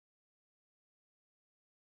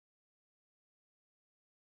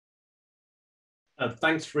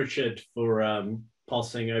Thanks, Richard, for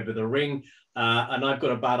passing over the ring. And I've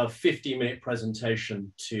got about a 50-minute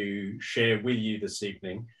presentation to share with you this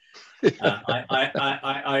evening.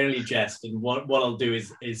 I only jest, and what I'll do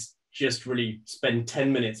is just really spend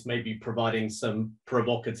 10 minutes maybe providing some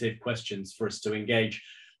provocative questions for us to engage.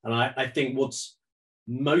 And I think what's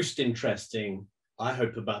most interesting, I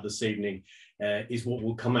hope, about this evening is what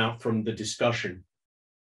will come out from the discussion.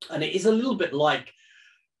 And it is a little bit like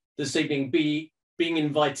this evening being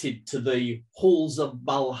invited to the halls of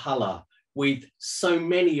Valhalla with so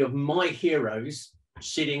many of my heroes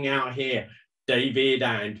sitting out here, David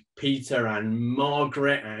and Peter and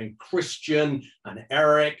Margaret and Christian and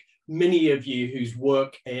Eric, many of you whose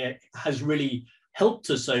work has really helped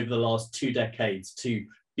us over the last 2 decades to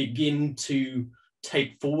begin to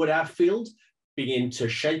take forward our field, begin to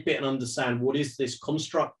shape it and understand what is this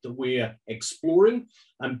construct that we're exploring,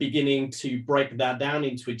 and beginning to break that down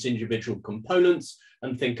into its individual components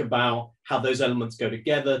and think about how those elements go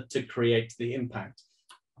together to create the impact.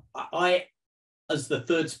 I, as the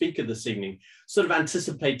third speaker this evening, sort of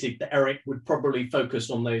anticipated that Eric would probably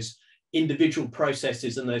focus on those individual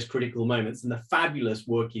processes and those critical moments and the fabulous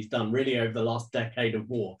work he's done really over the last decade of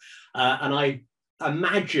war. And I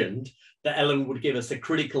imagined that Ellen would give us a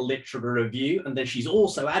critical literature review, and then she's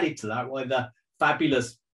also added to that by the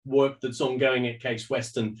fabulous work that's ongoing at Case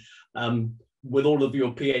Western with all of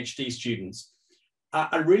your PhD students.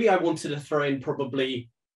 And really, I wanted to throw in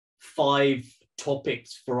probably 5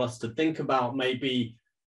 topics for us to think about, maybe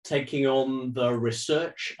taking on the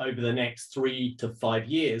research over the next 3 to 5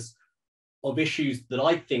 years of issues that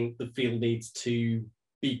I think the field needs to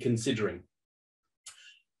be considering.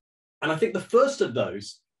 And I think the first of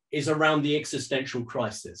those is around the existential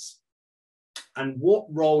crisis and what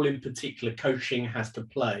role in particular coaching has to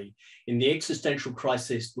play in the existential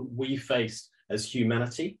crisis that we face as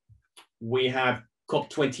humanity. We have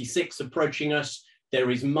COP26 approaching us. There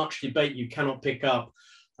is much debate. You cannot pick up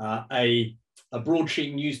a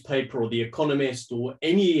broadsheet newspaper or The Economist or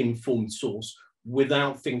any informed source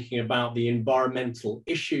without thinking about the environmental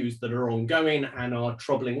issues that are ongoing and are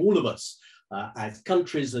troubling all of us as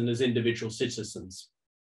countries and as individual citizens.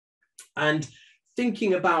 And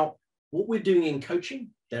thinking about what we're doing in coaching,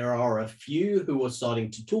 there are a few who are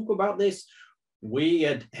starting to talk about this. We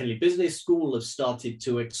at Henley Business School have started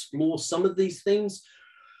to explore some of these things,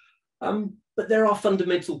 but there are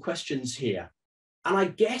fundamental questions here. And I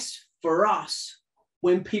guess for us,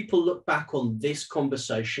 when people look back on this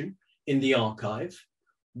conversation in the archive,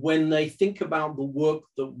 when they think about the work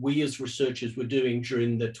that we as researchers were doing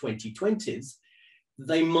during the 2020s,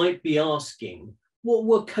 they might be asking, what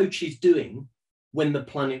were coaches doing when the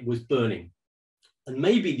planet was burning? And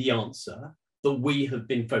maybe the answer that we have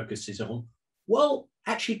been focusing on, well,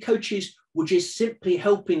 actually coaches were just simply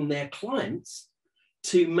helping their clients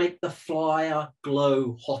to make the fire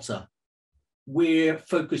glow hotter. We're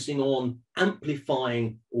focusing on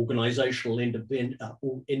amplifying organizational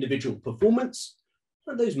individual performance.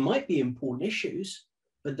 And those might be important issues,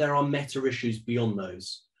 but there are meta issues beyond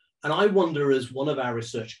those. And I wonder, as one of our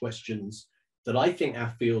research questions that I think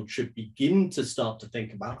our field should begin to start to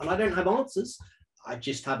think about, and I don't have answers, I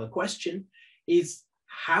just have a question, is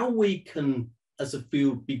how we can, as a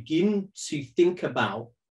field, begin to think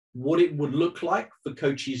about what it would look like for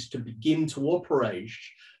coaches to begin to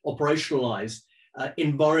operationalize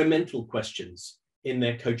environmental questions in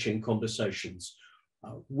their coaching conversations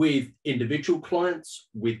with individual clients,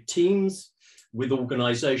 with teams, with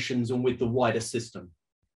organizations, and with the wider system.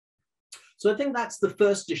 So I think that's the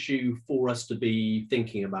first issue for us to be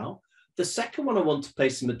thinking about. The second one I want to pay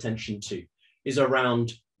some attention to is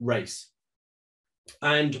around race.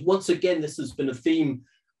 And once again, this has been a theme,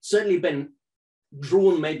 certainly been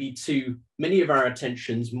drawn maybe to many of our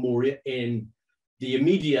attentions more in the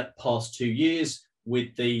immediate past 2 years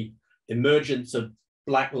with the emergence of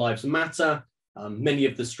Black Lives Matter. Many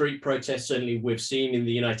of the street protests, certainly we've seen in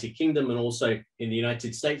the United Kingdom and also in the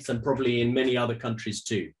United States and probably in many other countries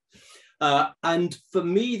too. And for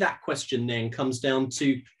me, that question then comes down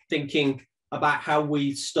to thinking about how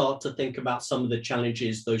we start to think about some of the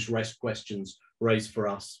challenges those race questions raise for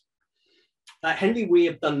us. At Henley, we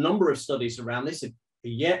have done a number of studies around this,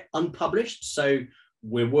 yet unpublished. So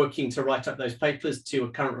we're working to write up those papers, 2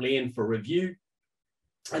 are currently in for review.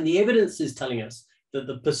 And the evidence is telling us that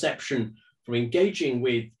the perception from engaging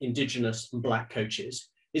with Indigenous and Black coaches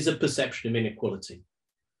is a perception of inequality.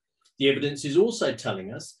 The evidence is also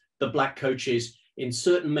telling us that Black coaches in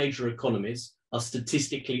certain major economies are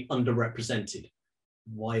statistically underrepresented.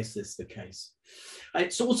 Why is this the case?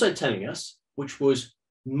 It's also telling us, which was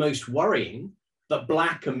most worrying, that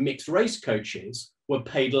Black and mixed race coaches were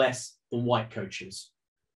paid less than white coaches.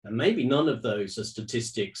 And maybe none of those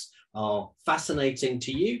statistics are fascinating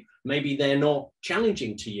to you. Maybe they're not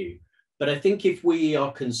challenging to you. But I think if we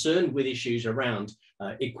are concerned with issues around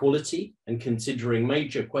equality and considering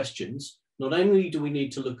major questions, not only do we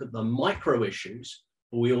need to look at the micro issues,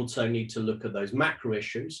 but we also need to look at those macro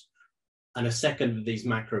issues. And a second of these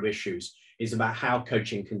macro issues is about how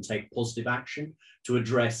coaching can take positive action to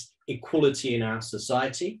address equality in our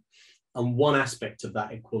society. And one aspect of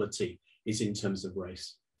that equality is in terms of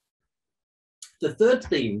race. The third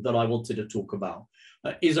theme that I wanted to talk about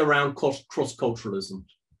is around cross-culturalism.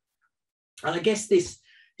 And I guess this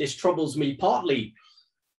troubles me partly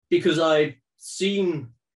because I've seen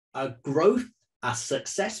a growth, a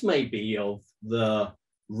success maybe, of the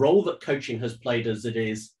role that coaching has played as it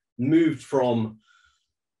is moved from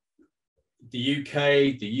the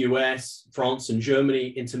UK, the US, France and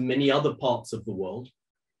Germany into many other parts of the world.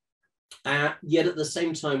 Yet at the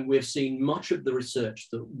same time, we've seen much of the research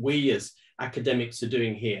that we as academics are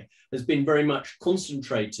doing here has been very much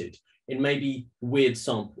concentrated in maybe weird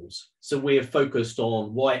samples. So we are focused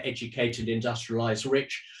on white, educated, industrialized,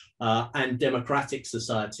 rich and democratic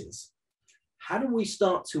societies. How do we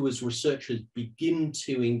start to, as researchers, begin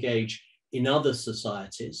to engage in other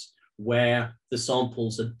societies where the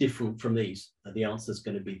samples are different from these? The answer is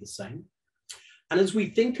going to be the same. And as we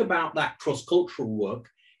think about that cross-cultural work,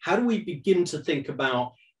 how do we begin to think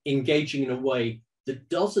about engaging in a way that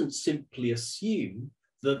doesn't simply assume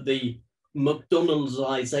that the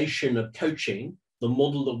McDonald'sization of coaching, the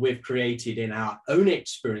model that we've created in our own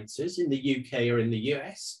experiences in the UK or in the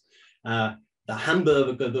US, the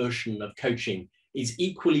hamburger version of coaching is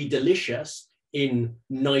equally delicious in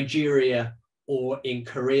Nigeria or in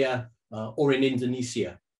Korea or in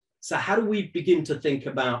Indonesia. So how do we begin to think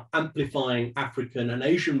about amplifying African and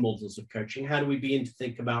Asian models of coaching? How do we begin to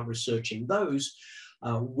think about researching those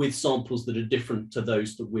with samples that are different to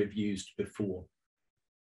those that we've used before?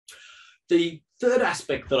 The third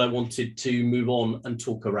aspect that I wanted to move on and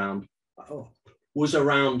talk around was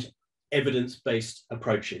around evidence-based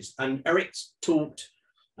approaches. And Eric's talked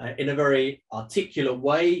in a very articulate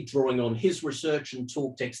way, drawing on his research, and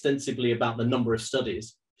talked extensively about the number of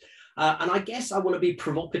studies. And I guess I want to be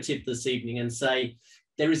provocative this evening and say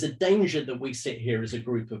there is a danger that we sit here as a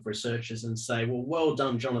group of researchers and say, well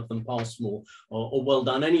done, Jonathan Passmore, or well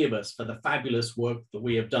done, any of us, for the fabulous work that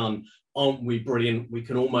we have done. Aren't we brilliant? We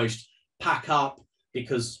can almost pack up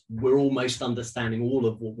because we're almost understanding all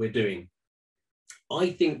of what we're doing.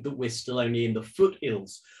 I think that we're still only in the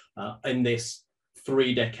foothills in this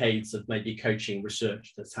 3 decades of maybe coaching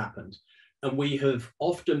research that's happened. And we have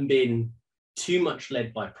often been too much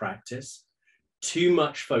led by practice, too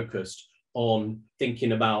much focused on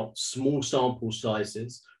thinking about small sample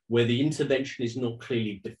sizes where the intervention is not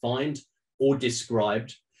clearly defined or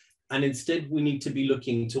described. And instead, we need to be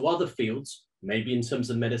looking to other fields, maybe in terms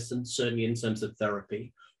of medicine, certainly in terms of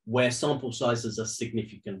therapy, where sample sizes are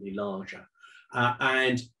significantly larger.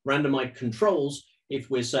 And randomized controls, if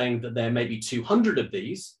we're saying that there may be 200 of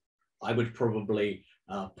these, I would probably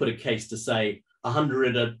put a case to say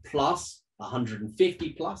 100 plus, 150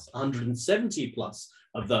 plus, 170 plus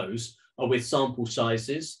of those are with sample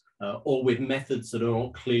sizes or with methods that are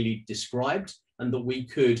not clearly described, and that we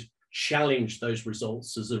could challenge those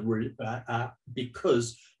results as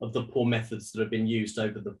because of the poor methods that have been used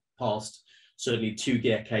over the past, certainly 2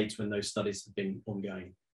 decades when those studies have been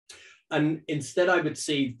ongoing. And instead, I would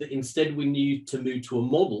see that instead we need to move to a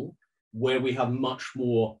model where we have much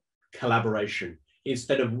more collaboration.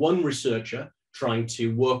 Instead of one researcher trying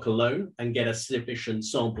to work alone and get a sufficient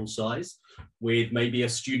sample size with maybe a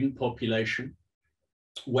student population,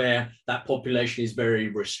 where that population is very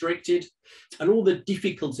restricted and all the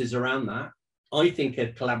difficulties around that, I think a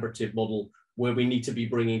collaborative model where we need to be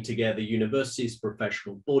bringing together universities,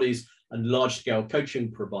 professional bodies, and large-scale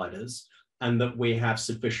coaching providers, and that we have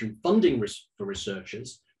sufficient funding for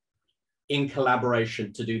researchers in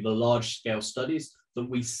collaboration to do the large-scale studies that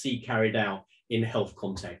we see carried out in health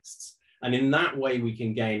contexts. And in that way, we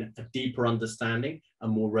can gain a deeper understanding, a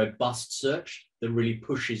more robust search that really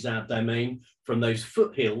pushes our domain from those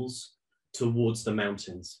foothills towards the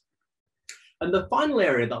mountains. And the final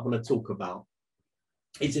area that I want to talk about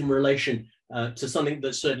is in relation to something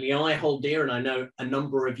that certainly I hold dear, and I know a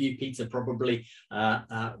number of you, Peter, probably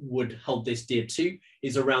would hold this dear too,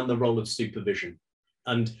 is around the role of supervision.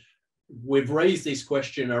 And we've raised this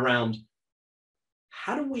question around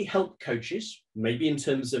how do we help coaches, maybe in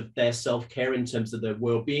terms of their self-care, in terms of their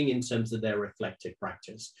well-being, in terms of their reflective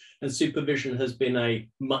practice. And supervision has been a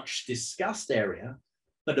much discussed area,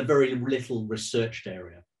 but a very little researched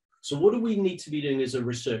area. So what do we need to be doing as a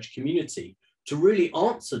research community to really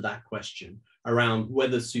answer that question around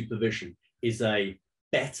whether supervision is a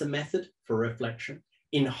better method for reflection,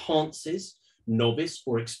 enhances novice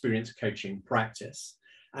or experienced coaching practice.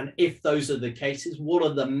 And if those are the cases, what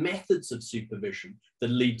are the methods of supervision that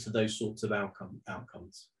lead to those sorts of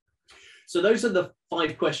outcomes? So those are the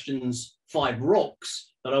 5 questions, 5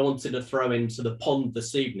 rocks that I wanted to throw into the pond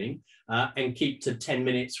this evening, and keep to 10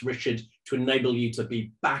 minutes, Richard, to enable you to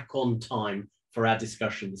be back on time for our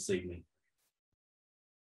discussion this evening.